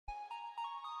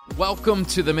Welcome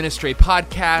to the Ministry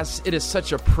Podcast. It is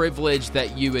such a privilege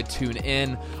that you would tune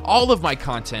in. All of my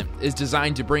content is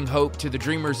designed to bring hope to the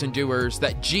dreamers and doers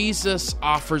that Jesus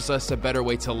offers us a better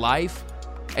way to life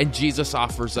and Jesus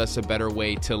offers us a better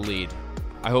way to lead.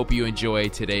 I hope you enjoy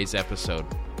today's episode.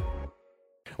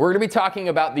 We're going to be talking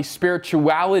about the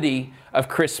spirituality of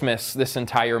Christmas this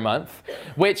entire month,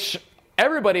 which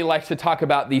everybody likes to talk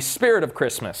about the spirit of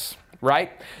Christmas,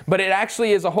 right? But it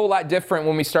actually is a whole lot different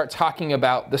when we start talking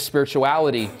about the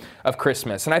spirituality of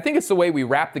Christmas. And I think it's the way we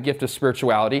wrap the gift of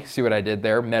spirituality. See what I did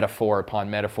there? Metaphor upon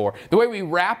metaphor. The way we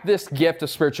wrap this gift of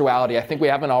spirituality, I think we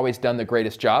haven't always done the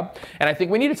greatest job. And I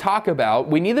think we need to talk about,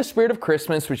 we need the spirit of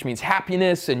Christmas, which means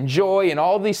happiness and joy and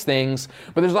all of these things.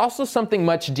 But there's also something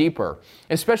much deeper,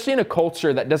 especially in a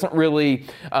culture that doesn't really,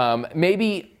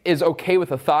 maybe is okay with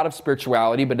the thought of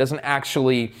spirituality, but doesn't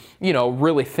actually,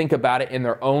 really think about it in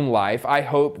their own life. I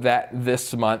hope that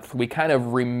this month we kind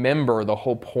of remember the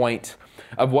whole point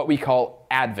of what we call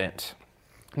Advent.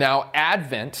 Now,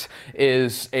 Advent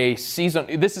is a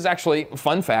season. This is actually a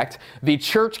fun fact. The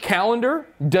church calendar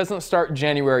doesn't start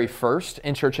January 1st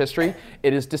in church history.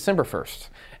 It is December 1st.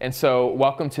 And so,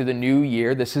 welcome to the new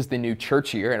year. This is the new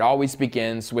church year. It always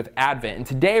begins with Advent. And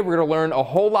today we're going to learn a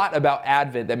whole lot about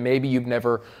Advent that maybe you've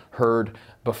never heard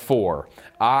before.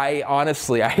 I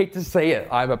hate to say it,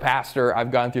 I'm a pastor.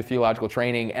 I've gone through theological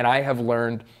training, and I have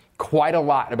learned quite a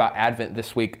lot about Advent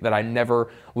this week that I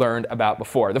never learned about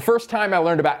before. The first time I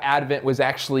learned about Advent was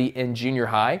actually in junior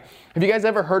high. Have you guys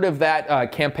ever heard of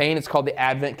that campaign? It's called the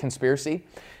Advent Conspiracy.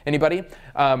 Anybody?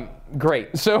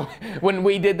 Great. So when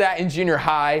we did that in junior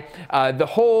high, I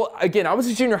was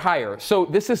a junior higher. So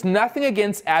this is nothing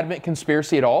against Advent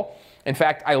Conspiracy at all. In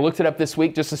fact, I looked it up this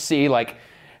week just to see,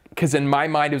 because in my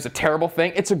mind it was a terrible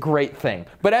thing. It's a great thing.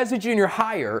 But as a junior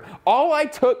higher, all I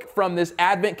took from this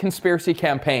Advent Conspiracy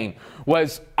campaign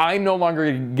was I'm no longer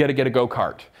going to get a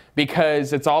go-kart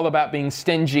because it's all about being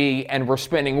stingy and we're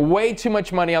spending way too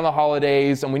much money on the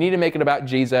holidays and we need to make it about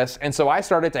Jesus. And so I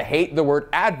started to hate the word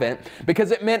Advent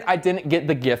because it meant I didn't get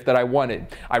the gift that I wanted.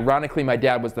 Ironically, my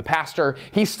dad was the pastor.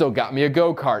 He still got me a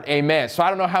go-kart. Amen. So I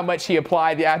don't know how much he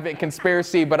applied the Advent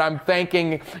Conspiracy, but I'm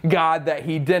thanking God that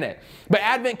he didn't. But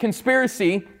Advent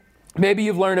Conspiracy, maybe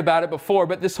you've learned about it before,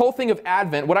 but this whole thing of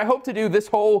Advent, what I hope to do this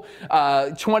whole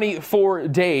 24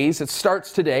 days, it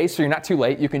starts today, so you're not too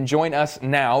late. You can join us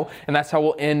now, and that's how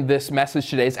we'll end this message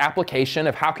today's application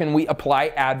of how can we apply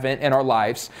Advent in our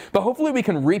lives. But hopefully we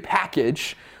can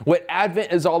repackage what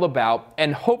Advent is all about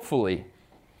and hopefully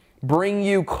bring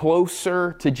you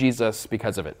closer to Jesus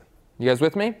because of it. You guys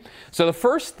with me? So the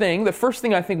first thing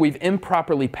I think we've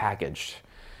improperly packaged.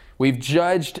 We've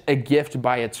judged a gift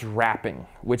by its wrapping,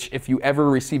 which if you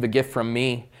ever receive a gift from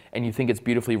me and you think it's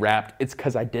beautifully wrapped, it's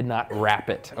because I did not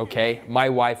wrap it, okay? My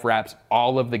wife wraps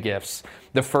all of the gifts.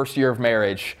 The first year of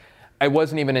marriage, I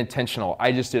wasn't even intentional.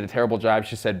 I just did a terrible job.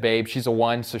 She said, babe, she's a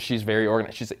 1, so she's very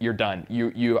organized. She said, you're done.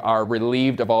 You are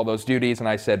relieved of all those duties. And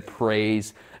I said,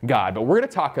 praise God. But we're going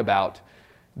to talk about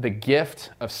the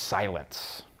gift of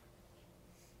silence.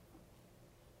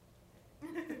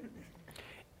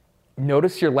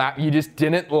 Notice your lap, you just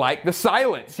didn't like the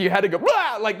silence. You had to go,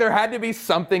 blah! Like there had to be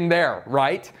something there,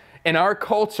 right? In our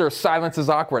culture, silence is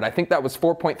awkward. I think that was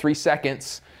 4.3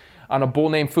 seconds on a bull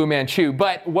named Fu Manchu.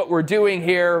 But what we're doing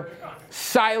here,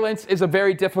 silence is a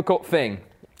very difficult thing.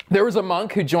 There was a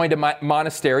monk who joined a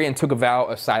monastery and took a vow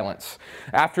of silence.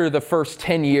 After the first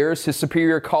 10 years, his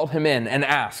superior called him in and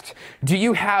asked, do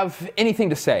you have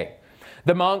anything to say?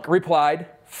 The monk replied,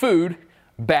 food,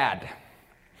 bad.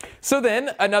 So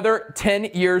then another 10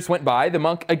 years went by. The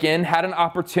monk again had an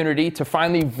opportunity to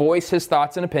finally voice his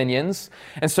thoughts and opinions.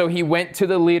 And so he went to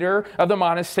the leader of the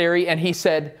monastery and he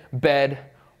said, bed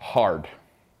hard.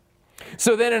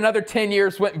 So then another 10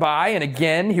 years went by and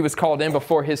again he was called in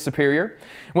before his superior.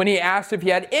 When he asked if he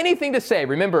had anything to say,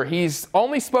 remember he's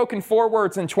only spoken 4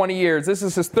 words in 20 years. This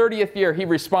is his 30th year. He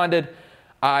responded,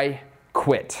 I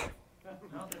quit.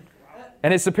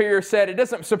 And his superior said, it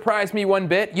doesn't surprise me one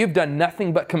bit. You've done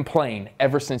nothing but complain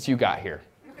ever since you got here.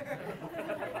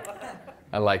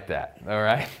 I like that, all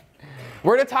right?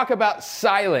 We're going to talk about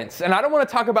silence. And I don't want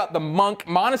to talk about the monk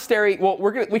monastery. Well,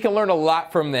 we can learn a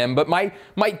lot from them. But my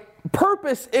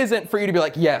purpose isn't for you to be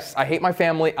like, yes, I hate my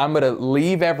family. I'm going to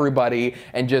leave everybody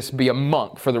and just be a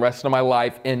monk for the rest of my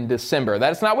life in December.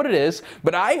 That's not what it is.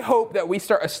 But I hope that we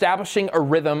start establishing a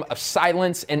rhythm of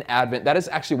silence in Advent. That is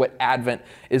actually what Advent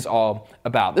is all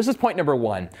about. This is point number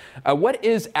 1. What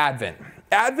is Advent?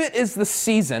 Advent is the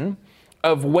season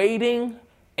of waiting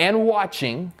and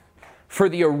watching for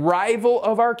the arrival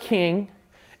of our King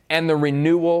and the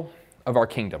renewal of our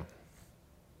kingdom.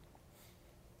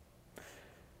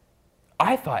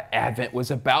 I thought Advent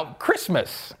was about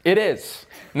Christmas. It is.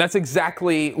 And that's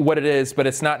exactly what it is, but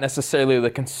it's not necessarily the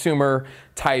consumer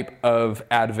type of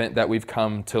Advent that we've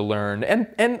come to learn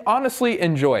and honestly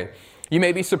enjoy. You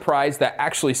may be surprised that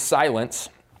actually silence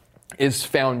is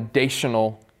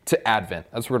foundational to Advent.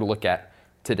 That's what we're going to look at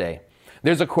today.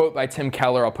 There's a quote by Tim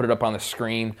Keller. I'll put it up on the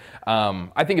screen.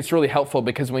 I think it's really helpful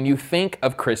because when you think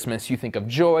of Christmas, you think of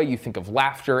joy, you think of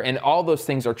laughter, and all those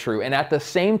things are true. And at the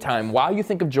same time, while you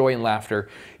think of joy and laughter,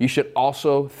 you should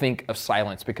also think of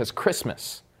silence because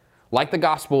Christmas, like the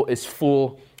gospel, is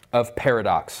full of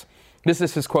paradox. This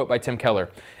is his quote by Tim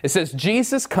Keller. It says,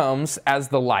 "Jesus comes as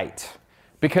the light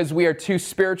because we are too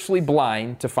spiritually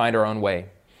blind to find our own way.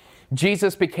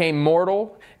 Jesus became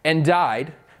mortal and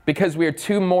died because we are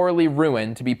too morally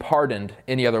ruined to be pardoned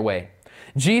any other way.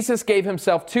 Jesus gave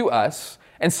himself to us,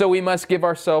 and so we must give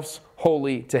ourselves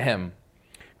wholly to him.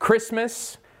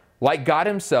 Christmas, like God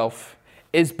himself,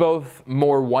 is both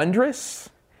more wondrous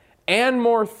and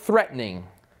more threatening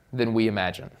than we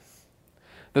imagine."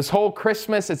 This whole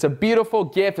Christmas, it's a beautiful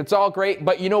gift. It's all great.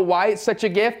 But you know why it's such a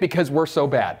gift? Because we're so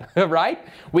bad, right?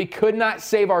 We could not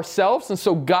save ourselves. And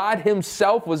so God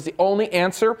himself was the only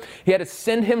answer. He had to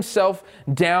send himself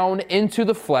down into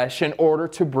the flesh in order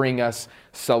to bring us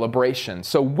celebration.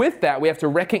 So with that, we have to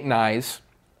recognize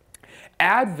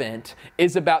Advent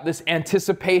is about this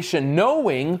anticipation,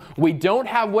 knowing we don't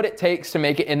have what it takes to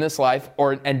make it in this life,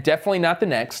 and definitely not the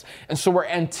next. And so we're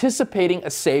anticipating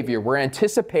a Savior. We're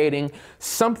anticipating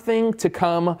something to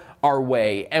come our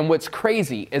way. And what's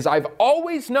crazy is I've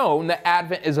always known that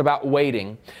Advent is about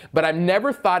waiting, but I've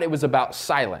never thought it was about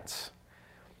silence.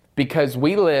 Because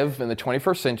we live in the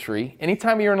 21st century.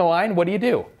 Anytime you're in a line, what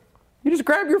do? You just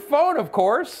grab your phone, of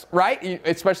course, right?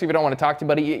 Especially if you don't want to talk to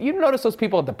anybody. You notice those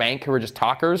people at the bank who are just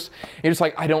talkers. You're just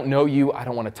like, I don't know you. I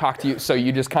don't want to talk to you. So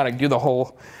you just kind of do the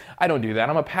whole, I don't do that.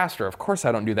 I'm a pastor. Of course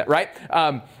I don't do that, right?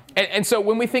 And so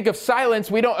when we think of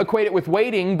silence, we don't equate it with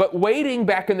waiting. But waiting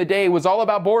back in the day was all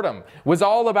about boredom, was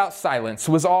all about silence,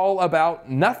 was all about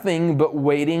nothing but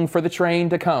waiting for the train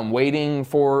to come, waiting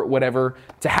for whatever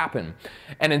to happen.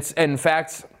 And in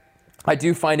fact, I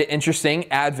do find it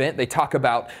interesting, Advent, they talk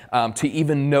about to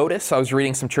even notice, I was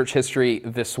reading some church history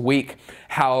this week,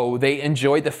 how they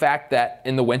enjoyed the fact that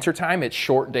in the wintertime, it's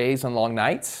short days and long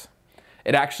nights.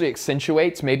 It actually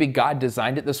accentuates, maybe God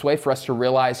designed it this way for us to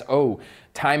realize, oh,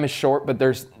 time is short, but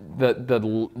there's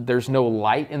no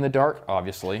light in the dark,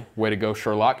 obviously. Way to go,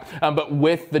 Sherlock. But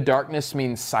with the darkness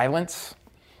means silence.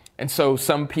 And so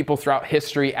some people throughout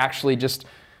history actually just,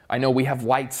 I know we have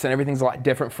lights and everything's a lot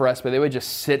different for us, but they would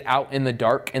just sit out in the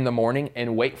dark in the morning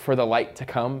and wait for the light to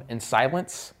come in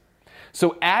silence.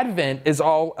 So Advent is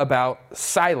all about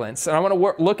silence. And I want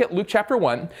to look at Luke chapter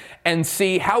 1 and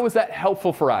see how is that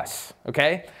helpful for us,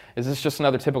 okay? Is this just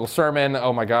another typical sermon?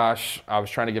 Oh my gosh, I was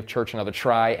trying to give church another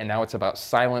try and now it's about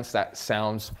silence. That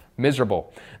sounds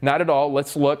miserable. Not at all.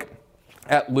 Let's look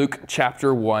at Luke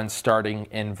chapter 1 starting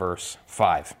in verse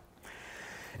 5.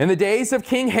 In the days of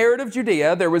King Herod of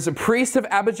Judea, there was a priest of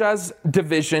Abijah's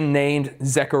division named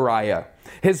Zechariah.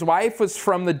 His wife was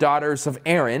from the daughters of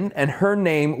Aaron, and her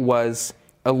name was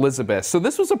Elizabeth. So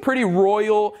this was a pretty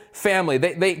royal family.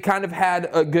 They kind of had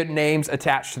good names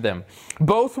attached to them.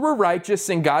 Both were righteous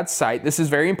in God's sight. This is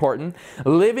very important.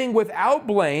 Living without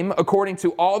blame according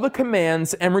to all the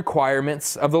commands and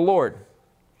requirements of the Lord.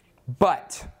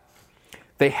 But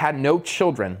they had no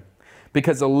children,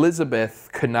 because Elizabeth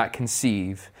could not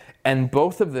conceive, and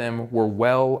both of them were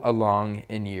well along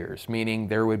in years, meaning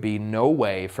there would be no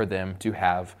way for them to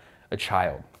have a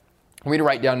child. I'm going to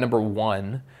write down number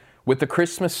 1. With the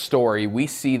Christmas story, we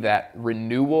see that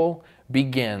renewal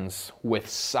begins with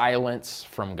silence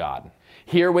from God.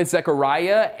 Here with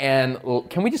Zechariah and,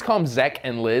 can we just call them Zech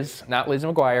and Liz? Not Liz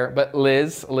McGuire, but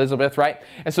Liz, Elizabeth, right?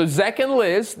 And so Zech and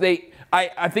Liz,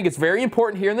 I think it's very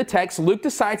important here in the text. Luke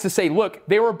decides to say, look,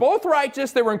 they were both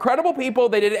righteous. They were incredible people.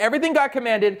 They did everything God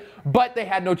commanded, but they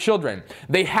had no children.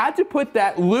 They had to put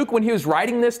that, Luke, when he was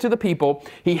writing this to the people,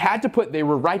 he had to put they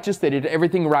were righteous. They did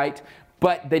everything right,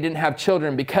 but they didn't have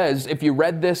children, because if you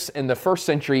read this in the first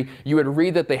century, you would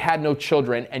read that they had no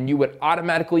children, and you would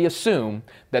automatically assume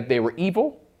that they were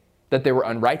evil, that they were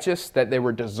unrighteous, that they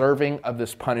were deserving of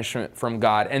this punishment from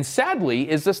God. And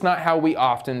sadly, is this not how we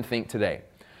often think today?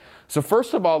 So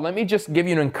first of all, let me just give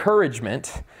you an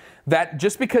encouragement that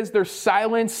just because there's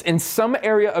silence in some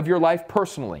area of your life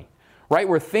personally, right,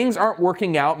 where things aren't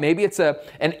working out, maybe it's an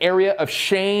area of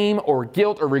shame or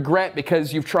guilt or regret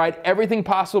because you've tried everything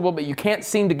possible, but you can't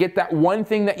seem to get that one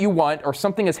thing that you want, or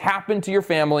something has happened to your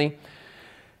family.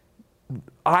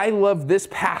 I love this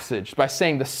passage by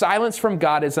saying the silence from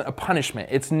God isn't a punishment.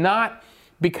 It's not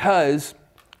because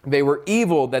They were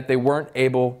evil that they weren't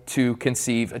able to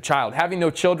conceive a child. Having no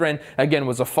children, again,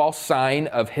 was a false sign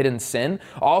of hidden sin.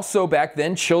 Also, back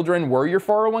then, children were your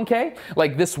 401k.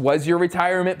 Like, this was your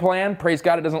retirement plan. Praise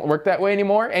God, it doesn't work that way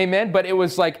anymore. Amen. But it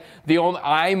was like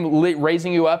I'm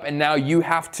raising you up, and now you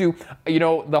have to,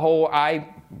 the whole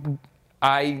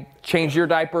I change your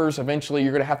diapers, eventually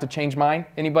you're going to have to change mine.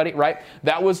 Anybody, right?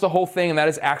 That was the whole thing, and that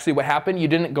is actually what happened. You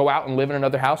didn't go out and live in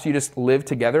another house. You just lived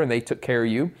together, and they took care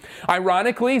of you.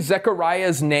 Ironically,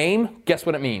 Zechariah's name, guess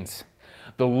what it means?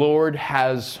 The Lord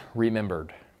has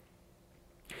remembered.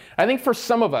 I think for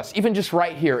some of us, even just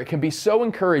right here, it can be so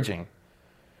encouraging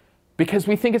because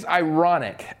we think it's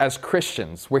ironic as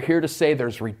Christians. We're here to say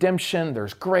there's redemption,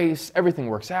 there's grace, everything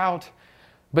works out.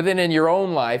 But then in your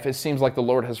own life, it seems like the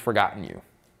Lord has forgotten you,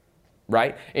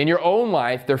 right? In your own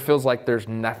life, there feels like there's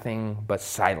nothing but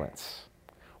silence.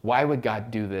 Why would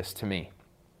God do this to me?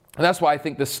 And that's why I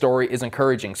think this story is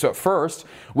encouraging. So at first,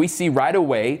 we see right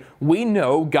away, we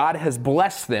know God has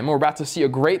blessed them. We're about to see a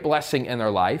great blessing in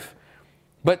their life.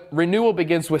 But renewal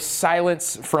begins with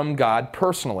silence from God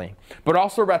personally. But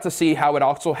also we're about to see how it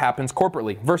also happens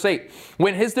corporately. Verse 8,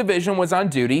 when his division was on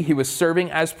duty, he was serving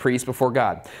as priest before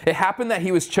God. It happened that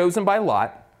he was chosen by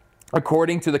lot,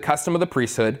 according to the custom of the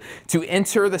priesthood, to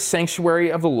enter the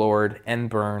sanctuary of the Lord and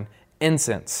burn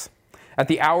incense. At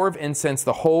the hour of incense,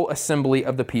 the whole assembly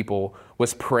of the people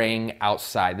was praying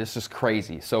outside. This is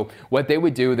crazy. So what they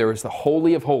would do, there was the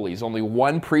Holy of Holies. Only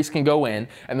one priest can go in.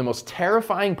 And the most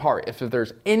terrifying part, if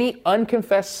there's any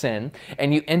unconfessed sin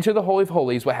and you enter the Holy of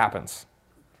Holies, what happens?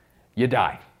 You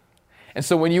die. And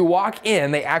so when you walk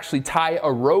in, they actually tie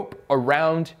a rope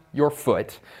around your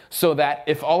foot so that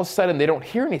if all of a sudden they don't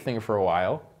hear anything for a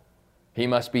while, he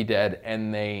must be dead,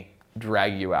 and they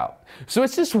drag you out. So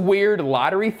it's this weird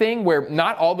lottery thing where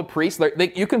not all the priests,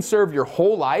 you can serve your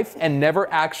whole life and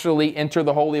never actually enter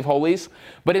the Holy of Holies,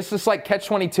 but it's just like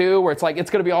catch-22 where it's like,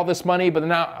 it's going to be all this money, but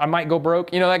now I might go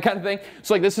broke, that kind of thing.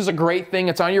 So like, this is a great thing.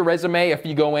 It's on your resume. If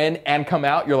you go in and come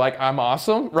out, you're like, I'm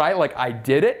awesome, right? Like, I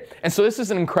did it. And so this is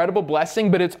an incredible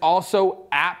blessing, but it's also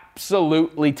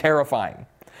absolutely terrifying.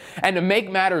 And to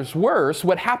make matters worse,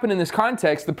 what happened in this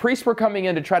context, the priests were coming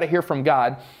in to try to hear from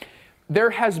God.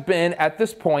 There has been, at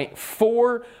this point,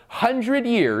 400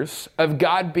 years of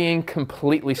God being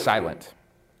completely silent.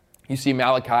 You see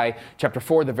Malachi chapter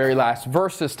 4, the very last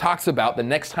verses, talks about the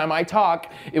next time I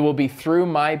talk, it will be through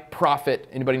my prophet.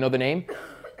 Anybody know the name?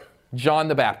 John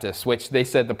the Baptist, which they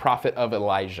said the prophet of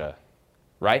Elijah,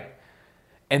 right?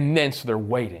 And then, so they're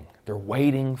waiting. They're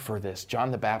waiting for this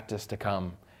John the Baptist to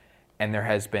come. And there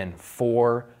has been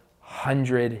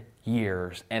 400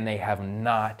 years, and they have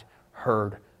not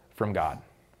heard from God.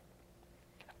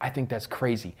 I think that's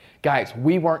crazy. Guys,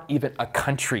 we weren't even a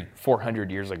country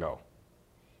 400 years ago.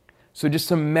 So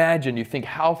just imagine, you think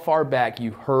how far back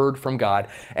you heard from God,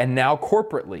 and now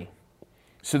corporately.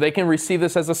 So they can receive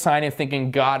this as a sign of thinking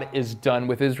God is done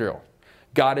with Israel.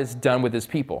 God is done with his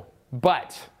people.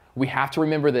 But we have to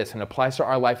remember this, and it applies to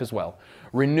our life as well.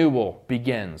 Renewal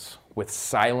begins with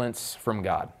silence from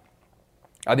God.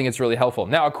 I think it's really helpful.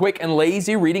 Now, a quick and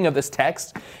lazy reading of this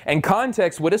text and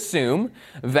context would assume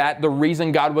that the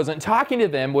reason God wasn't talking to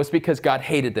them was because God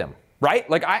hated them, right?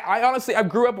 Like, I honestly, I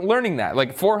grew up learning that.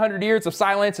 Like, 400 years of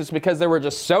silence is because they were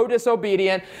just so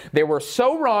disobedient. They were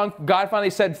so wrong. God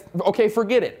finally said, okay,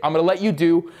 forget it. I'm going to let you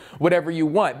do whatever you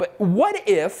want. But what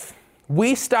if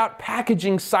we stop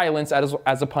packaging silence as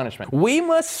a punishment? We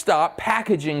must stop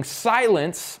packaging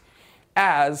silence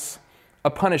as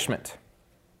a punishment.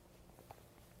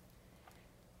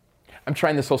 I'm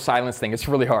trying this whole silence thing. It's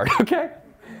really hard, okay?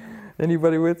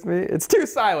 Anybody with me? It's too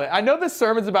silent. I know this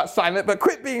sermon's about silent, but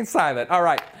quit being silent. All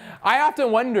right. I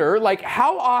often wonder,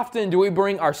 how often do we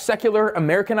bring our secular,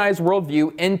 Americanized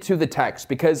worldview into the text?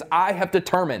 Because I have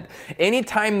determined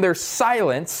anytime there's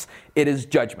silence, it is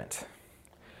judgment.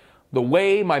 The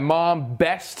way my mom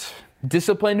best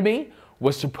disciplined me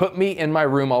was to put me in my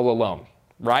room all alone,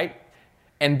 right?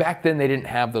 And back then, they didn't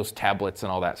have those tablets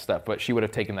and all that stuff, but she would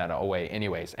have taken that away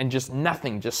anyways. And just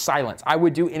nothing, just silence. I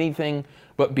would do anything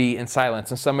but be in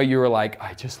silence. And some of you are like,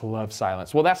 I just love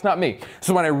silence. Well, that's not me.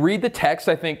 So when I read the text,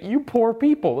 I think, you poor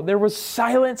people, there was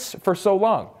silence for so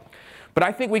long. But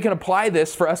I think we can apply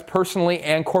this for us personally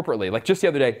and corporately. Like just the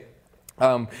other day,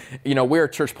 we're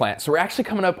a church plant. So we're actually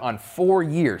coming up on 4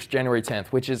 years, January 10th,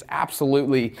 which is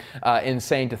absolutely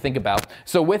insane to think about.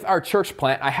 So with our church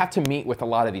plant, I have to meet with a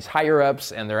lot of these higher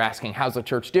ups, and they're asking, how's the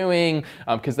church doing?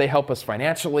 Because they help us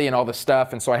financially and all this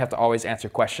stuff. And so I have to always answer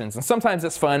questions. And sometimes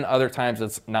it's fun. Other times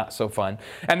it's not so fun.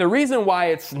 And the reason why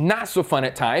it's not so fun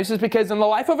at times is because in the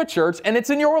life of a church, and it's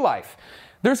in your life,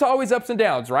 There's always ups and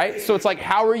downs, right? So it's like,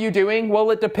 how are you doing? Well,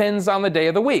 it depends on the day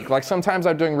of the week. Like sometimes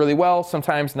I'm doing really well,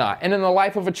 sometimes not. And in the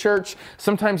life of a church,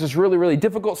 sometimes there's really, really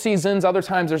difficult seasons. Other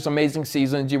times there's amazing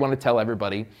seasons. You want to tell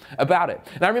everybody about it.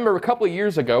 And I remember a couple of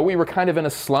years ago, we were kind of in a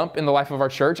slump in the life of our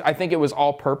church. I think it was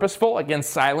all purposeful. Again,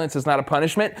 silence is not a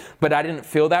punishment, but I didn't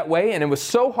feel that way. And it was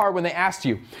so hard when they asked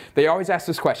you. They always ask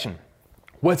this question,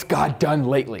 what's God done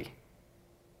lately?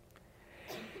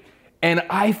 And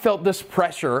I felt this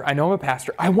pressure. I know I'm a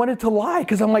pastor. I wanted to lie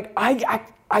because I'm like,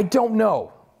 I don't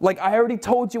know. Like I already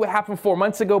told you what happened 4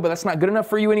 months ago, but that's not good enough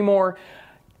for you anymore.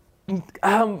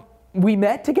 We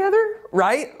met together,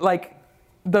 right? Like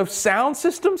the sound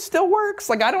system still works.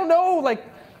 Like I don't know. Like,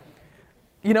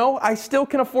 you know, I still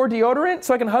can afford deodorant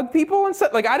so I can hug people and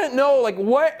stuff. Like I don't know. Like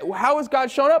how has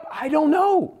God shown up? I don't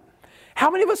know.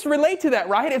 How many of us relate to that,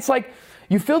 right? It's like,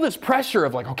 you feel this pressure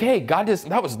of like, okay, God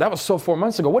that was so 4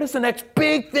 months ago. What is the next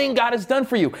big thing God has done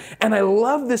for you? And I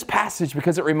love this passage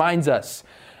because it reminds us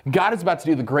God is about to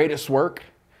do the greatest work,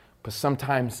 but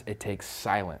sometimes it takes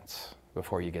silence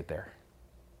before you get there.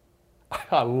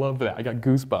 I love that. I got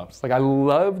goosebumps. Like I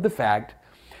love the fact,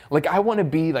 like I want to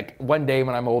be like one day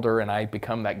when I'm older and I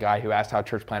become that guy who asked how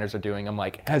church planners are doing. I'm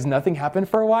like, has nothing happened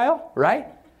for a while, right?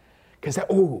 Because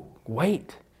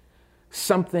wait.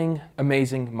 Something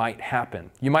amazing might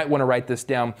happen. You might want to write this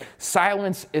down.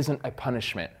 Silence isn't a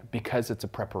punishment because it's a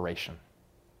preparation.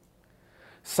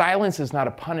 Silence is not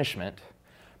a punishment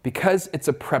because it's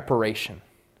a preparation.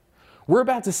 We're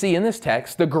about to see in this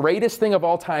text, the greatest thing of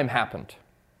all time happened.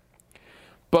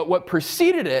 But what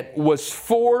preceded it was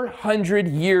 400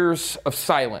 years of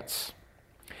silence.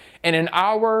 And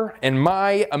in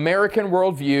my American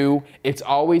worldview, it's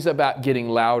always about getting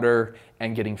louder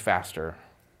and getting faster.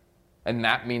 And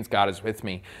that means God is with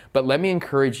me. But let me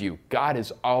encourage you, God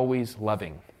is always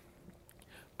loving,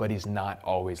 but he's not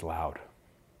always loud.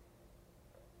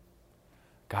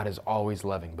 God is always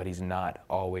loving, but he's not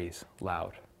always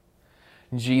loud.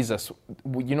 Jesus,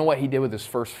 you know what he did with his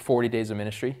first 40 days of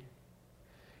ministry?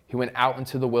 He went out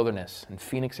into the wilderness in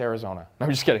Phoenix, Arizona. No,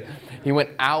 I'm just kidding. He went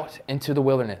out into the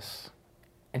wilderness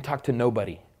and talked to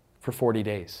nobody for 40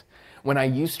 days. When I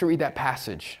used to read that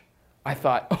passage, I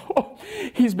thought,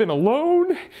 he's been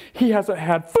alone. He hasn't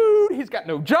had food. He's got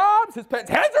no jobs. His pants'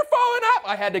 heads are falling up.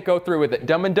 I had to go through with it.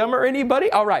 Dumb and Dumber,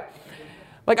 anybody? All right.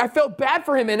 Like I felt bad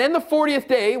for him. And in the 40th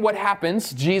day, what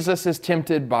happens? Jesus is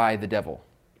tempted by the devil.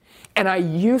 And I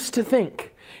used to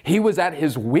think he was at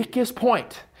his weakest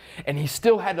point and he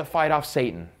still had to fight off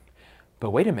Satan. But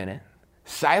wait a minute.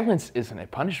 Silence isn't a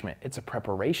punishment. It's a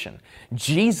preparation.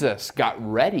 Jesus got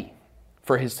ready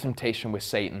for his temptation with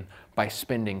Satan by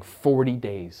spending 40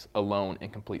 days alone in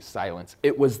complete silence.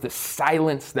 It was the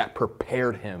silence that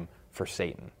prepared him for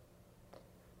Satan.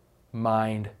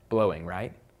 Mind-blowing,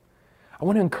 right? I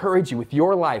want to encourage you with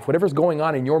your life, whatever's going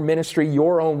on in your ministry,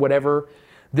 your own whatever,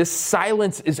 this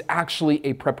silence is actually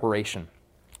a preparation.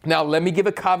 Now, let me give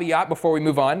a caveat before we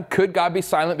move on. Could God be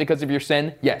silent because of your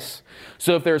sin? Yes.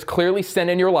 So if there's clearly sin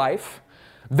in your life,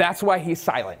 that's why he's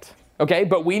silent. Okay,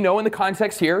 but we know in the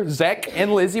context here, Zech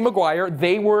and Lizzie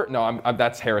McGuire,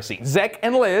 that's heresy. Zech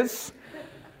and Liz,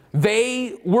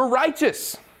 they were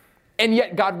righteous, and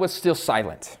yet God was still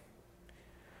silent.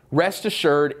 Rest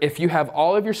assured, if you have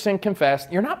all of your sin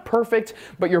confessed, you're not perfect,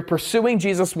 but you're pursuing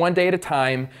Jesus one day at a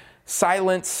time.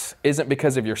 Silence isn't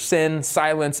because of your sin.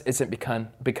 Silence isn't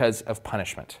because of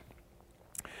punishment.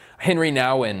 Henry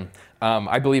Nouwen,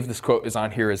 I believe this quote is on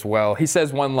here as well. He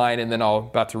says one line, and then I'll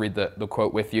about to read the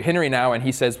quote with you. Henry Nouwen,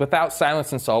 he says, without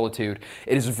silence and solitude,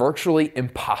 it is virtually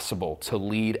impossible to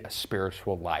lead a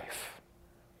spiritual life.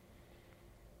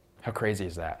 How crazy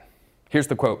is that? Here's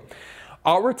the quote.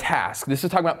 Our task, this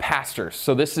is talking about pastors,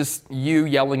 so this is you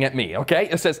yelling at me, okay?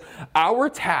 It says, our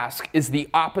task is the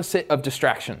opposite of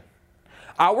distraction.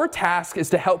 Our task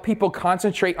is to help people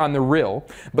concentrate on the real,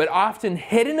 but often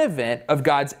hidden event of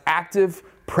God's active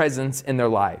presence in their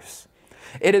lives.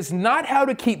 It is not how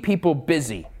to keep people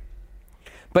busy,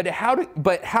 but how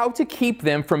to keep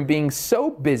them from being so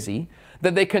busy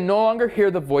that they can no longer hear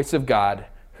the voice of God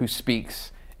who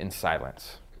speaks in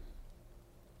silence.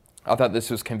 I thought this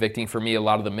was convicting for me. A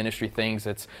lot of the ministry things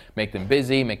that's make them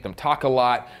busy, make them talk a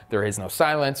lot. There is no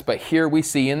silence. But here we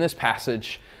see in this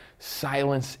passage,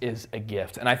 silence is a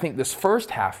gift. And I think this first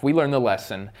half, we learn the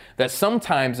lesson that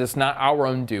sometimes it's not our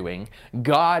own doing.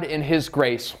 God in his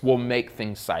grace will make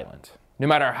things silent. No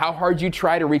matter how hard you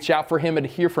try to reach out for him and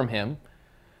hear from him,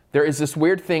 there is this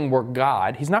weird thing where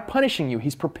God, he's not punishing you,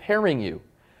 he's preparing you,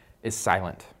 is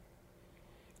silent.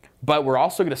 But we're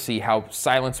also going to see how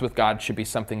silence with God should be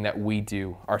something that we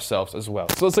do ourselves as well.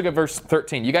 So let's look at verse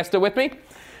 13. You guys still with me?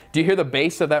 Do you hear the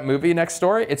bass of that movie next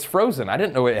door? It's Frozen. I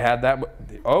didn't know it had that.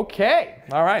 Okay.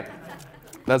 All right.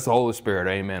 That's the Holy Spirit.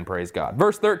 Amen. Praise God.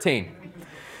 Verse 13.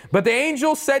 But the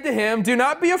angel said to him, do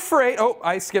not be afraid. Oh,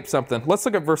 I skipped something. Let's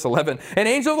look at verse 11. An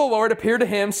angel of the Lord appeared to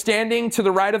him standing to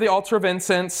the right of the altar of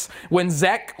incense. When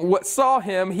Zech saw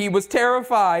him, he was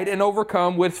terrified and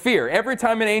overcome with fear. Every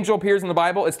time an angel appears in the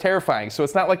Bible, it's terrifying. So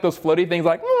it's not like those floaty things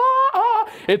like,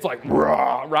 it's like,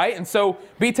 right? And so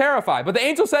be terrified. But the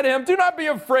angel said to him, do not be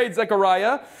afraid,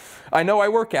 Zechariah. I know I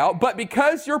work out, but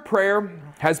because your prayer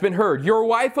has been heard, your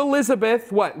wife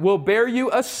Elizabeth, will bear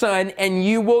you a son, and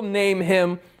you will name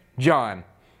him John,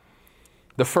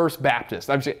 the first Baptist.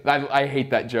 I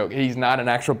hate that joke. He's not an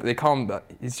actual, they call him,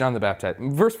 he's John the Baptist.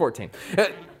 Verse 14.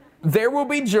 There will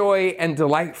be joy and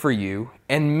delight for you,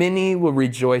 and many will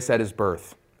rejoice at his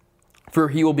birth. For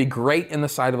he will be great in the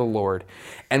sight of the Lord,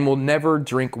 and will never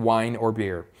drink wine or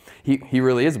beer. He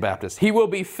really is a Baptist. He will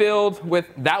be filled with,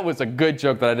 that was a good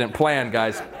joke that I didn't plan,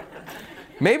 guys.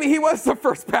 Maybe he was the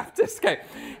first Baptist. Okay.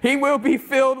 He will be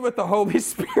filled with the Holy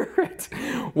Spirit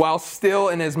while still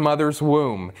in his mother's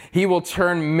womb. He will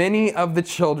turn many of the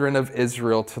children of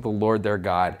Israel to the Lord their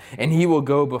God, and he will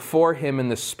go before him in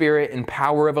the spirit and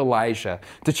power of Elijah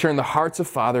to turn the hearts of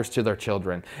fathers to their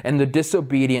children and the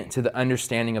disobedient to the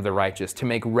understanding of the righteous, to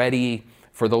make ready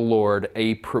for the Lord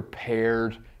a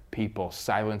prepared people.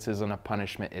 Silence isn't a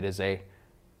punishment. It is a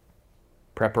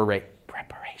preparation.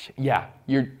 Yeah,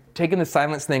 you're taking the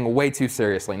silence thing way too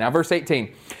seriously. Now, verse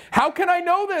 18. How can I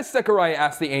know this? Zechariah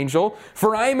asked the angel.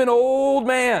 For I am an old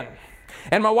man,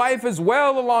 and my wife is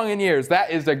well along in years.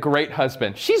 That is a great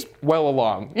husband. She's well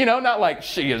along. Not like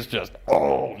she is just,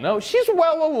 oh, no. She's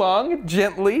well along,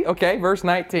 gently. Okay, verse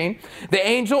 19. The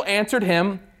angel answered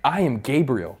him, I am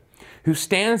Gabriel, who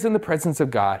stands in the presence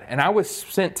of God, and I was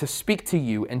sent to speak to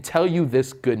you and tell you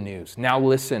this good news. Now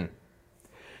listen,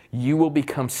 you will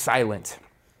become silent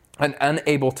and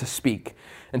unable to speak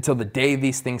until the day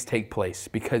these things take place,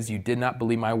 because you did not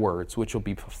believe my words, which will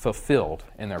be fulfilled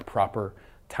in their proper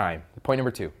time. Point number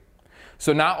 2.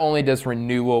 So not only does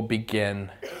renewal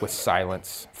begin with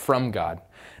silence from God,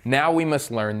 now we must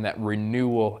learn that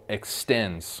renewal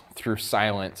extends through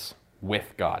silence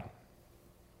with God.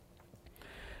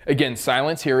 Again,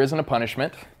 silence here isn't a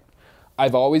punishment.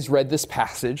 I've always read this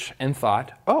passage and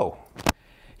thought, oh,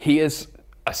 he is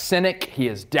a cynic, he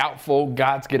is doubtful,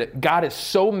 God is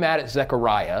so mad at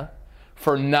Zechariah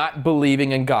for not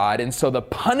believing in God, and so the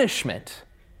punishment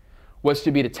was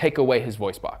to take away his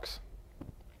voice box.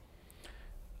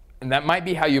 And that might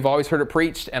be how you've always heard it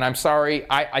preached, and I'm sorry,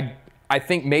 I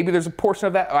think maybe there's a portion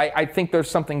of that. I think there's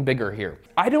something bigger here.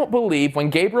 I don't believe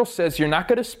when Gabriel says you're not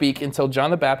going to speak until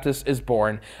John the Baptist is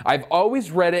born, I've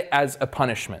always read it as a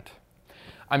punishment.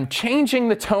 I'm changing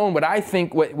the tone, but I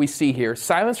think what we see here,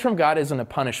 silence from God isn't a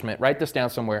punishment. Write this down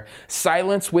somewhere.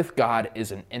 Silence with God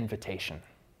is an invitation.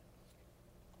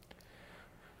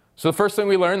 So the first thing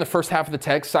we learn, the first half of the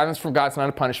text, silence from God is not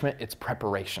a punishment, it's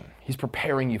preparation. He's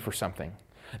preparing you for something.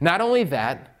 Not only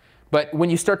that, but when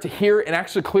you start to hear and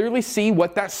actually clearly see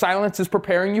what that silence is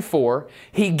preparing you for,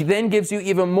 he then gives you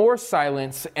even more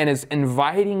silence and is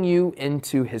inviting you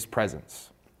into his presence.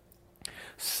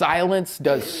 Silence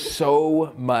does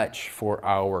so much for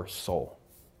our soul.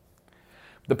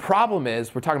 The problem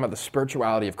is, we're talking about the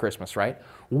spirituality of Christmas, right?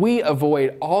 We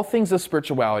avoid all things of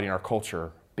spirituality in our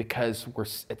culture because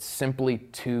it's simply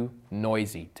too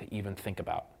noisy to even think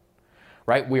about,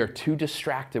 right? We are too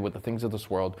distracted with the things of this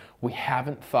world. We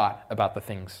haven't thought about the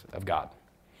things of God.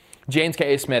 James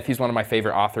K.A. Smith, he's one of my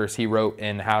favorite authors. He wrote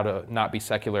in How to Not Be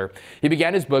Secular. He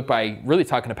began his book by really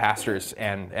talking to pastors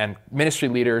and ministry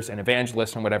leaders and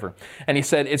evangelists and whatever. And he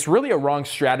said, it's really a wrong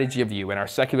strategy of you in our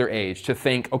secular age to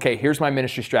think, okay, here's my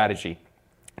ministry strategy.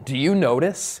 Do you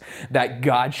notice that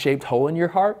God-shaped hole in your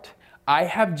heart? I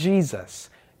have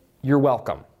Jesus. You're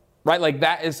welcome. Right? Like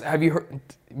that is, have you heard,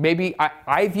 maybe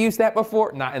I've used that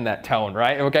before, not in that tone,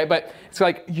 right? Okay, but it's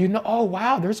like, oh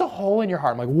wow, there's a hole in your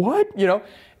heart. I'm like, what?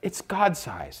 It's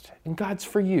God-sized, and God's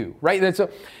for you, right?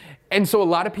 And so a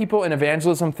lot of people in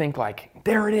evangelism think like,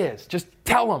 there it is, just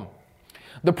tell them.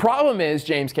 The problem is,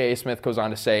 James K.A. Smith goes on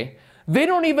to say, they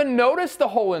don't even notice the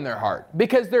hole in their heart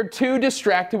because they're too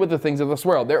distracted with the things of this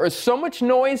world. There is so much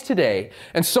noise today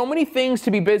and so many things to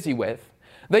be busy with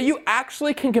that you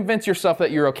actually can convince yourself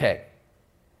that you're okay.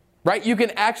 Right? You can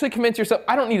actually convince yourself,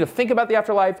 I don't need to think about the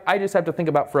afterlife. I just have to think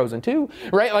about Frozen 2.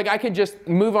 Right? Like I could just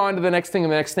move on to the next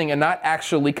thing and not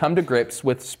actually come to grips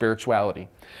with spirituality.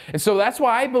 And so that's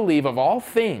why I believe of all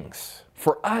things,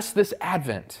 for us this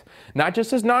Advent, not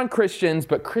just as non-Christians,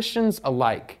 but Christians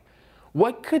alike,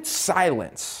 what could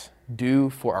silence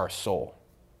do for our soul?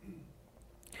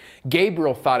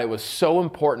 Gabriel thought it was so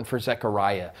important for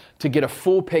Zechariah to get a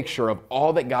full picture of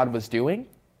all that God was doing,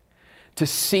 to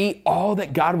see all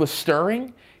that God was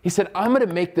stirring. He said, I'm going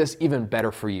to make this even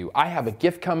better for you. I have a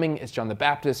gift coming. It's John the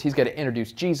Baptist. He's going to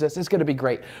introduce Jesus. It's going to be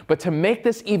great. But to make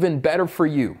this even better for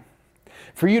you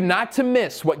not to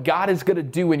miss what God is going to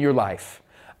do in your life,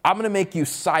 I'm going to make you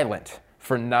silent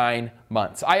for 9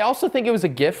 months. I also think it was a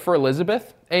gift for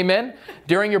Elizabeth. Amen.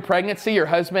 During your pregnancy, your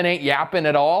husband ain't yapping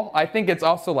at all. I think it's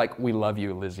also like, we love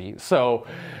you, Lizzie. So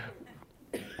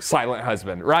silent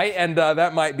husband, right? And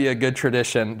that might be a good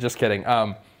tradition. Just kidding.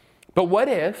 But what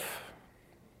if,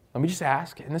 let me just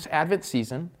ask, in this Advent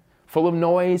season, full of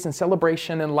noise and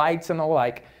celebration and lights and the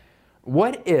like,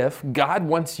 what if God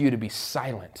wants you to be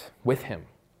silent with him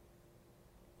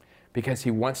because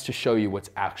he wants to show you what's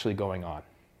actually going on?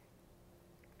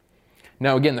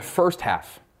 Now, again, the first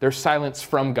half, there's silence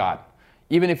from God.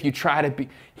 Even if you try to be,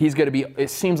 he's going to be,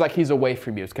 it seems like he's away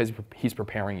from you. It's because he's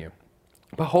preparing you.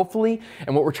 But hopefully,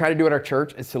 and what we're trying to do at our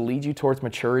church is to lead you towards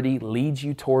maturity, lead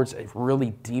you towards a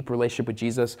really deep relationship with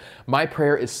Jesus. My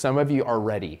prayer is some of you are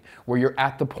ready, where you're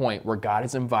at the point where God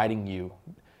is inviting you.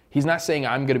 He's not saying,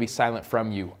 I'm going to be silent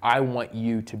from you. I want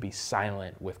you to be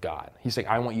silent with God. He's saying,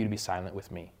 I want you to be silent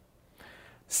with me.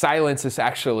 Silence is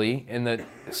actually, in the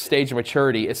stage of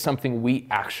maturity, is something we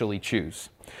actually choose.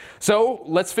 So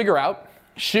let's figure out,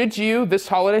 should you, this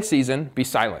holiday season, be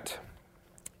silent?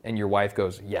 And your wife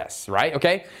goes, yes, right?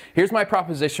 Okay, here's my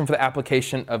proposition for the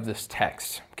application of this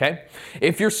text, okay?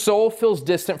 If your soul feels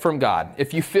distant from God,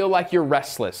 if you feel like you're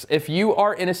restless, if you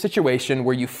are in a situation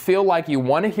where you feel like you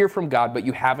want to hear from God, but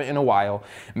you haven't in a while,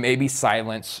 maybe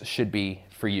silence should be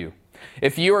for you.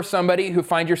 If you are somebody who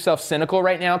finds yourself cynical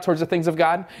right now towards the things of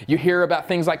God, you hear about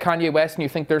things like Kanye West and you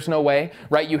think there's no way,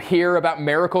 right? You hear about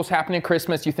miracles happening at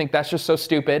Christmas, you think that's just so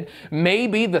stupid.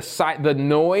 Maybe the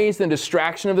noise and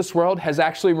distraction of this world has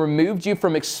actually removed you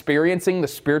from experiencing the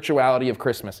spirituality of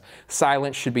Christmas.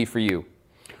 Silence should be for you.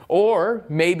 Or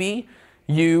maybe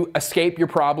you escape your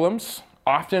problems.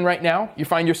 Often right now, you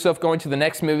find yourself going to the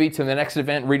next movie, to the next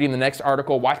event, reading the next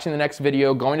article, watching the next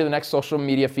video, going to the next social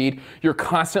media feed. You're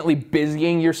constantly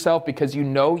busying yourself because you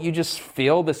know you just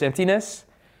feel this emptiness.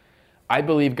 I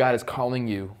believe God is calling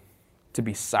you to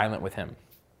be silent with him.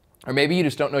 Or maybe you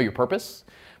just don't know your purpose.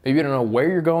 Maybe you don't know where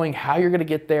you're going, how you're going to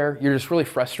get there. You're just really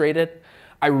frustrated.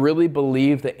 I really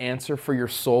believe the answer for your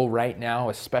soul right now,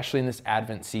 especially in this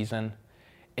Advent season,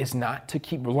 is not to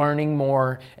keep learning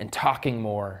more and talking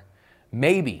more.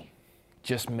 Maybe,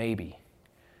 just maybe,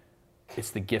 it's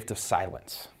the gift of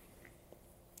silence.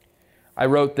 I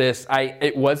wrote this,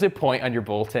 it was a point on your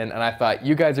bulletin, and I thought,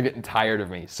 you guys are getting tired of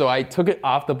me. So I took it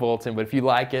off the bulletin, but if you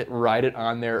like it, write it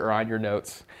on there or on your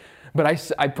notes. But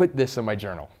I put this in my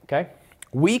journal, okay?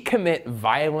 We commit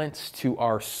violence to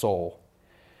our soul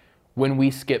when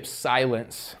we skip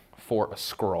silence for a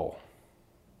scroll.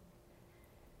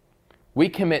 We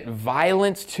commit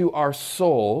violence to our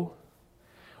soul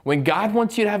when God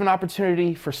wants you to have an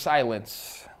opportunity for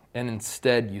silence, and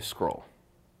instead you scroll.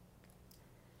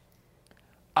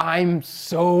 I'm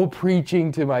so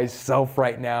preaching to myself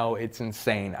right now, it's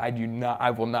insane. I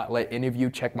will not let any of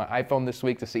you check my iPhone this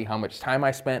week to see how much time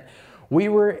I spent. We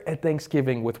were at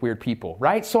Thanksgiving with weird people,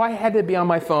 right? So I had to be on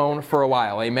my phone for a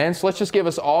while, amen? So let's just give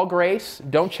us all grace.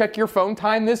 Don't check your phone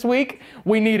time this week.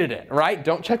 We needed it, right?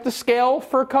 Don't check the scale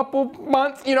for a couple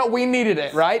months. We needed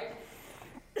it, right?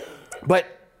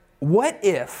 But what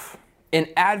if, in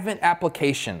Advent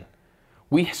application,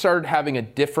 we started having a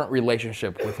different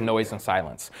relationship with noise and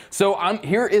silence? So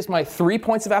here is my 3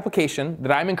 points of application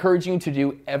that I'm encouraging you to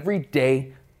do every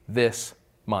day this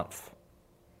month.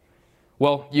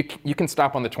 Well, you can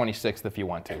stop on the 26th if you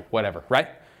want to, whatever, right?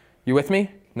 You with me?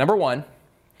 Number 1,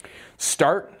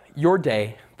 start your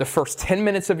day, the first 10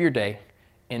 minutes of your day,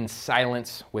 in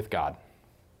silence with God.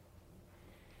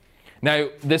 Now,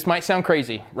 this might sound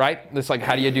crazy, right? It's like,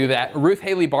 how do you do that? Ruth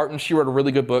Haley Barton, she wrote a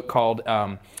really good book called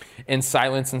In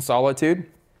Silence and Solitude.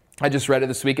 I just read it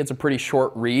this week. It's a pretty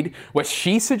short read. What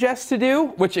she suggests to do,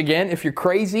 which again, if you're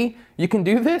crazy, you can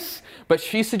do this, but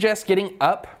she suggests getting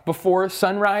up before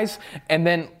sunrise and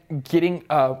then getting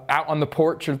out on the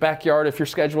porch or the backyard, if your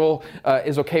schedule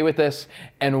is okay with this,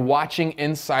 and watching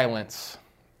in silence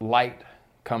light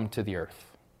come to the earth.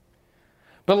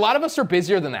 But a lot of us are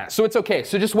busier than that, so it's okay.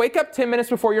 So just wake up 10 minutes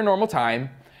before your normal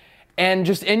time, and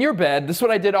just in your bed, this is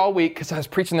what I did all week because I was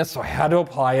preaching this, so I had to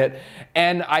apply it.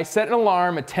 And I set an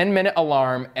alarm, a 10-minute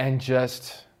alarm, and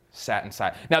just sat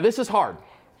inside. Now, this is hard.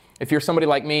 If you're somebody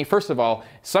like me, first of all,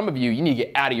 some of you need to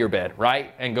get out of your bed,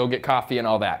 right? And go get coffee and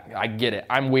all that. I get it.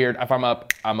 I'm weird. If I'm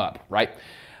up, right?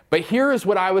 But here is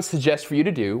what I would suggest for you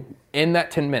to do in that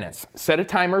 10 minutes. Set a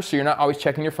timer so you're not always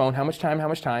checking your phone. How much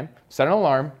time? Set an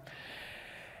alarm.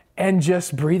 And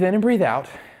just breathe in and breathe out.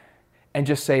 And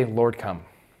just say, Lord, come.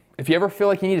 If you ever feel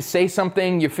like you need to say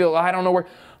something, you feel, I don't know where,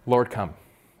 Lord, come.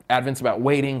 Advent's about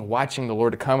waiting, watching the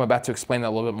Lord to come. I'm about to explain that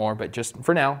a little bit more. But just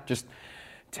for now, just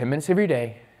 10 minutes of your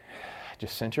day,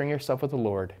 just centering yourself with the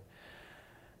Lord,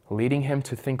 leading him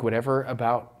to think whatever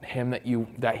about him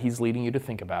that he's leading you to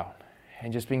think about,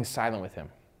 and just being silent with him.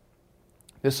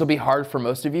 This will be hard for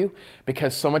most of you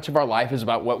because so much of our life is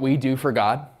about what we do for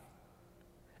God.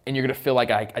 And you're going to feel like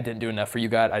I didn't do enough for you,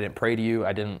 God. I didn't pray to you.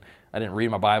 I didn't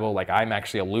read my Bible. Like I'm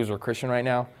actually a loser Christian right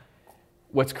now.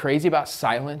 What's crazy about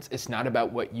silence, it's not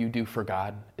about what you do for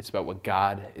God. It's about what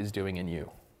God is doing in you.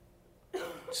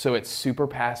 So it's super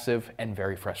passive and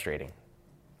very frustrating.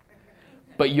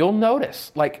 But you'll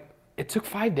notice, like, it took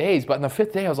 5 days, but on the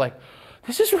 5th day, I was like,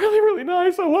 this is really, really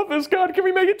nice. I love this, God. Can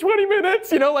we make it 20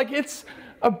 minutes? Like it's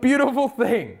a beautiful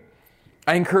thing.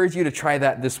 I encourage you to try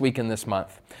that this week and this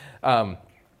month.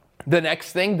 The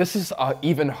next thing, this is an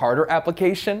even harder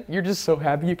application. You're just so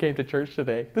happy you came to church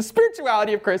today. The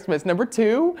spirituality of Christmas. Number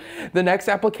 2, the next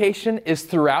application is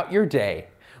throughout your day.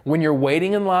 When you're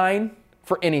waiting in line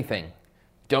for anything,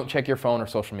 don't check your phone or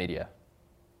social media.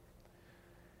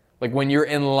 Like when you're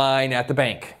in line at the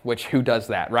bank, which who does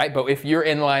that, right? But if you're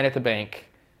in line at the bank,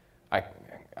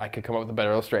 I could come up with a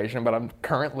better illustration, but I'm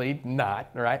currently not,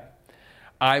 right?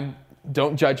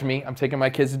 Don't judge me. I'm taking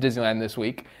my kids to Disneyland this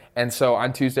week. And so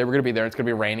on Tuesday, we're going to be there. It's going to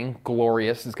be raining,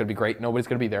 glorious. It's going to be great. Nobody's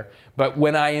going to be there. But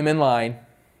when I am in line,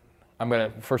 I'm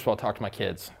going to, first of all, talk to my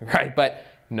kids, right? But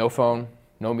no phone,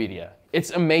 no media.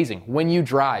 It's amazing. When you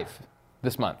drive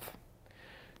this month,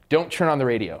 don't turn on the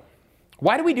radio.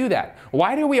 Why do we do that?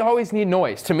 Why do we always need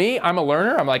noise? To me, I'm a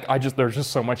learner. I'm like, there's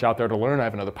just so much out there to learn. I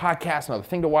have another podcast, another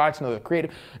thing to watch, another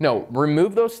creative. No,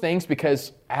 remove those things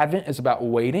because Advent is about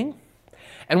waiting.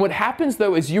 And what happens,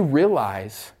 though, is you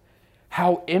realize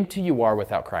how empty you are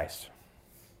without Christ.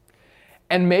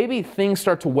 And maybe things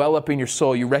start to well up in your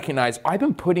soul. You recognize, I've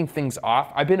been putting things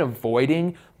off. I've been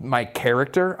avoiding my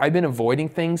character. I've been avoiding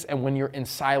things. And when you're in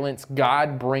silence,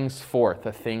 God brings forth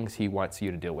the things he wants you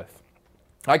to deal with.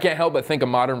 I can't help but think a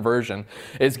modern version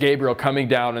is Gabriel coming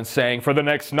down and saying, for the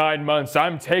next 9 months,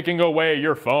 I'm taking away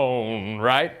your phone,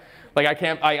 right? Like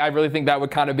I really think that would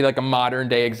kind of be like a modern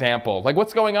day example. Like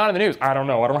what's going on in the news? I don't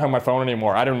know. I don't have my phone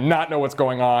anymore. I do not know what's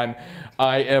going on.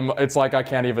 It's like I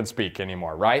can't even speak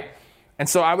anymore, right? And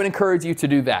so I would encourage you to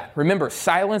do that. Remember,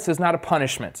 silence is not a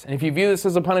punishment. And if you view this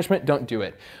as a punishment, don't do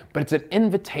it. But it's an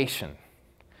invitation.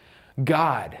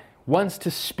 God wants to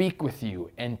speak with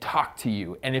you and talk to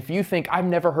you. And if you think, I've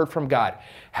never heard from God,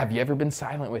 have you ever been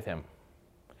silent with him?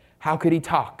 How could he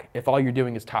talk if all you're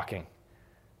doing is talking?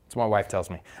 That's what my wife tells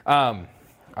me. I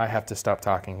have to stop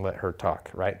talking, let her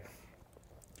talk, right?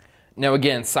 Now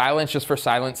again, silence just for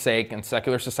silence sake, and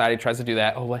secular society tries to do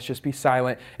that. Oh, let's just be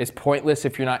silent. It's pointless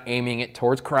if you're not aiming it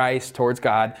towards Christ, towards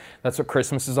God. That's what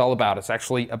Christmas is all about. It's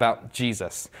actually about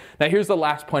Jesus. Now here's the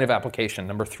last point of application,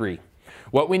 number 3.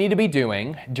 What we need to be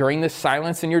doing during this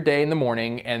silence in your day in the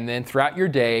morning and then throughout your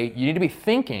day, you need to be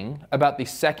thinking about the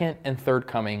second and third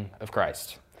coming of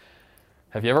Christ.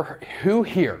 Who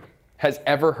here has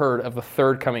ever heard of the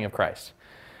third coming of Christ?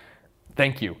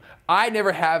 Thank you. I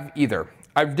never have either.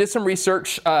 I did some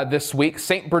research this week.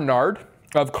 Saint Bernard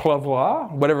of Clairvaux,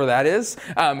 whatever that is,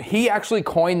 he actually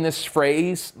coined this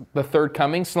phrase, the third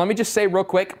coming. So let me just say real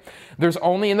quick, there's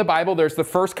only in the Bible, there's the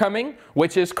first coming,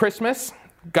 which is Christmas.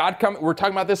 God come. We're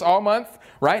talking about this all month,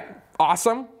 right?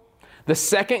 Awesome. The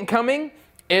second coming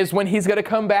is when he's going to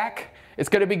come back. It's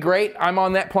going to be great. I'm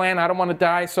on that plan. I don't want to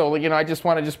die. So, I just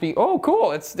want to be, oh,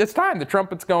 cool. It's time. The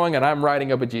trumpet's going and I'm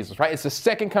riding up with Jesus, right? It's the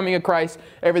second coming of Christ.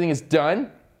 Everything is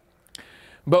done.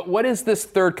 But what is this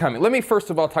third coming? Let me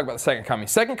first of all talk about the second coming.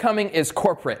 Second coming is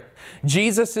corporate.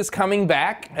 Jesus is coming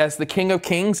back as the King of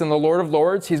Kings and the Lord of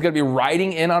Lords. He's going to be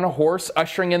riding in on a horse,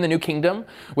 ushering in the new kingdom,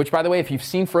 which, by the way, if you've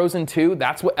seen Frozen 2,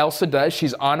 that's what Elsa does.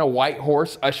 She's on a white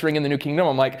horse, ushering in the new kingdom.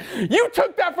 I'm like, you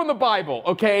took that from the Bible,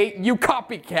 okay? You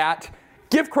copycat.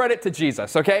 Give credit to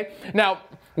Jesus, okay? Now,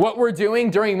 what we're doing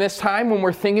during this time when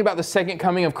we're thinking about the second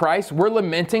coming of Christ, we're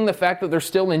lamenting the fact that there's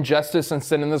still injustice and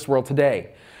sin in this world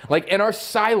today. Like in our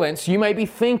silence, you may be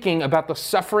thinking about the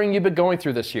suffering you've been going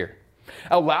through this year.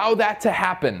 Allow that to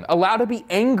happen. Allow to be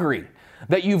angry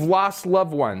that you've lost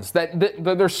loved ones, that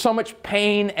there's so much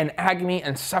pain and agony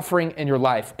and suffering in your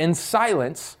life. In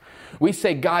silence, we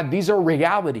say, God, these are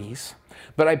realities,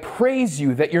 but I praise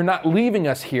you that you're not leaving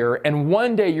us here, and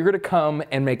one day you're going to come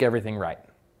and make everything right.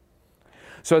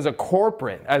 So as a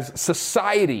corporate, as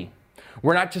society,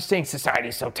 We're not just saying society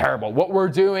is so terrible. What we're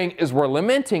doing is we're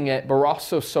lamenting it, but we're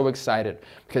also so excited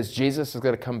because Jesus is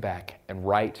going to come back and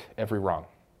right every wrong.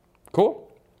 Cool?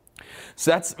 So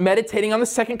that's meditating on the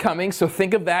second coming. So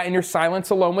think of that in your silence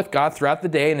alone with God throughout the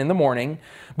day and in the morning.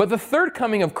 But the third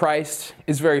coming of Christ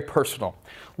is very personal.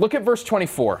 Look at verse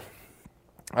 24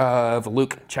 of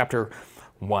Luke chapter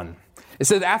 1. It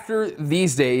says, after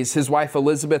these days, his wife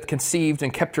Elizabeth conceived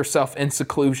and kept herself in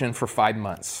seclusion for 5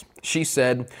 months. She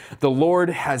said, the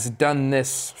Lord has done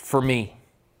this for me.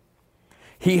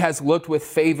 He has looked with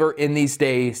favor in these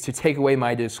days to take away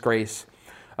my disgrace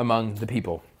among the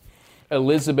people.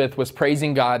 Elizabeth was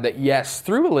praising God that, yes,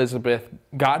 through Elizabeth,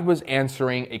 God was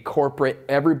answering a corporate,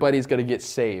 everybody's going to get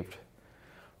saved.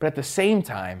 But at the same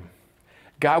time,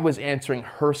 God was answering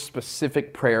her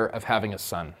specific prayer of having a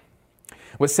son.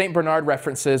 What St. Bernard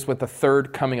references with the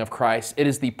third coming of Christ, it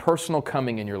is the personal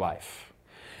coming in your life.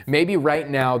 Maybe right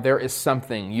now there is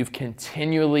something you've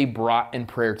continually brought in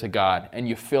prayer to God and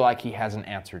you feel like he hasn't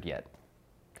answered yet.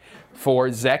 For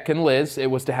Zek and Liz,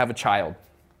 it was to have a child.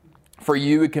 For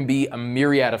you, it can be a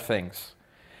myriad of things.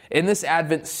 In this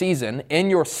Advent season,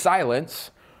 in your silence,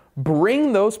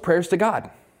 bring those prayers to God.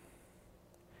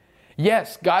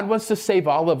 Yes, God wants to save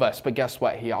all of us, but guess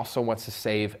what? He also wants to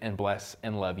save and bless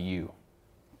and love you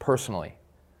personally.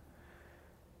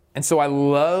 And so I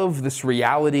love this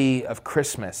reality of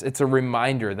Christmas. It's a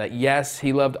reminder that yes,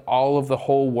 he loved all of the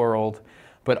whole world,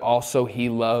 but also he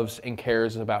loves and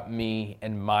cares about me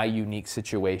and my unique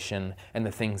situation and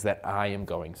the things that I am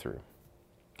going through.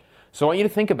 So I want you to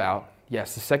think about,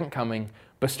 yes, the second coming,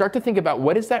 but start to think about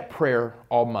what is that prayer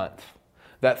all month,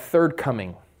 that third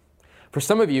coming. For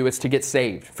some of you, it's to get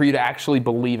saved, for you to actually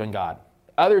believe in God.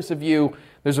 Others of you,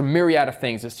 there's a myriad of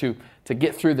things. It's to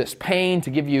get through this pain, to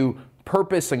give you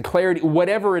purpose and clarity,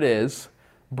 whatever it is,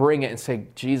 bring it and say,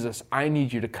 Jesus, I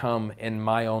need you to come in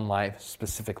my own life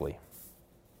specifically.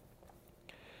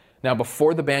 Now,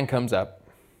 before the band comes up,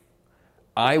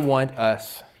 I want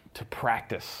us to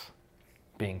practice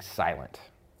being silent.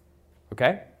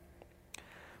 Okay?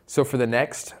 So for the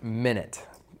next minute,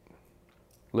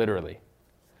 literally,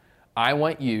 I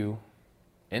want you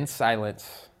in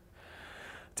silence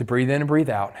to breathe in and breathe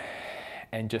out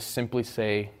and just simply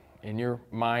say in your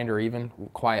mind or even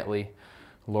quietly,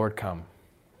 Lord, come,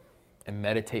 and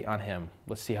meditate on him.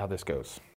 Let's see how this goes.